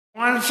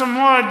Want some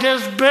more of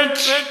this,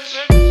 bitch?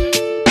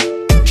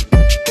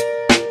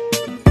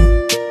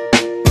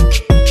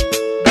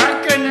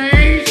 Back in the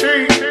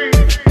easy,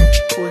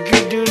 we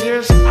could do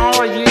this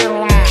all year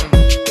long.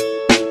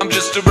 I'm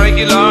just a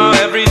regular,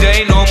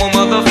 everyday, normal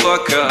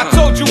motherfucker. I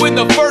told you in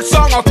the first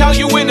song, I'll tell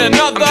you in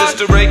another. I'm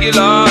just a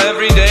regular,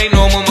 everyday,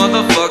 normal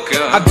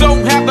motherfucker. I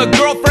don't have a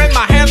girlfriend,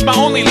 my hand's my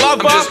only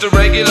lover. I'm just a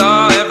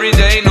regular,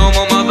 everyday,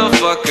 normal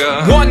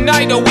motherfucker. One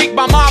night a week,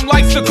 my mom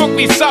likes to cook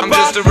me supper. I'm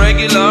just a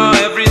regular,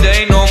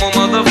 everyday, normal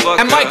motherfucker.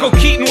 And Michael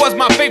Keaton was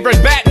my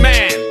favorite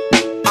Batman.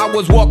 I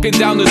was walking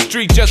down the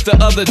street just the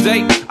other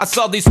day. I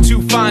saw these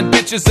two fine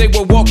bitches, they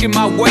were walking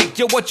my way.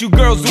 Yo, what you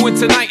girls doing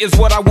tonight is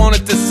what I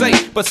wanted to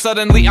say. But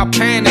suddenly I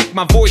panicked,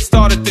 my voice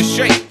started to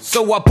shake.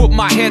 So I put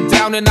my head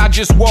down and I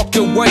just walked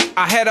away.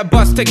 I had a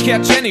bus to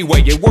catch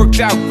anyway, it worked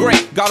out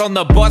great. Got on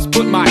the bus,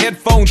 put my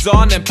headphones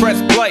on and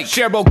pressed play.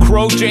 Sheryl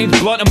Crow, James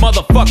Blunt, a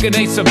motherfucking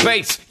Ace of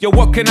Base. Yo,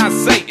 what can I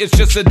say? It's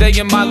just a day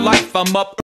in my life, I'm up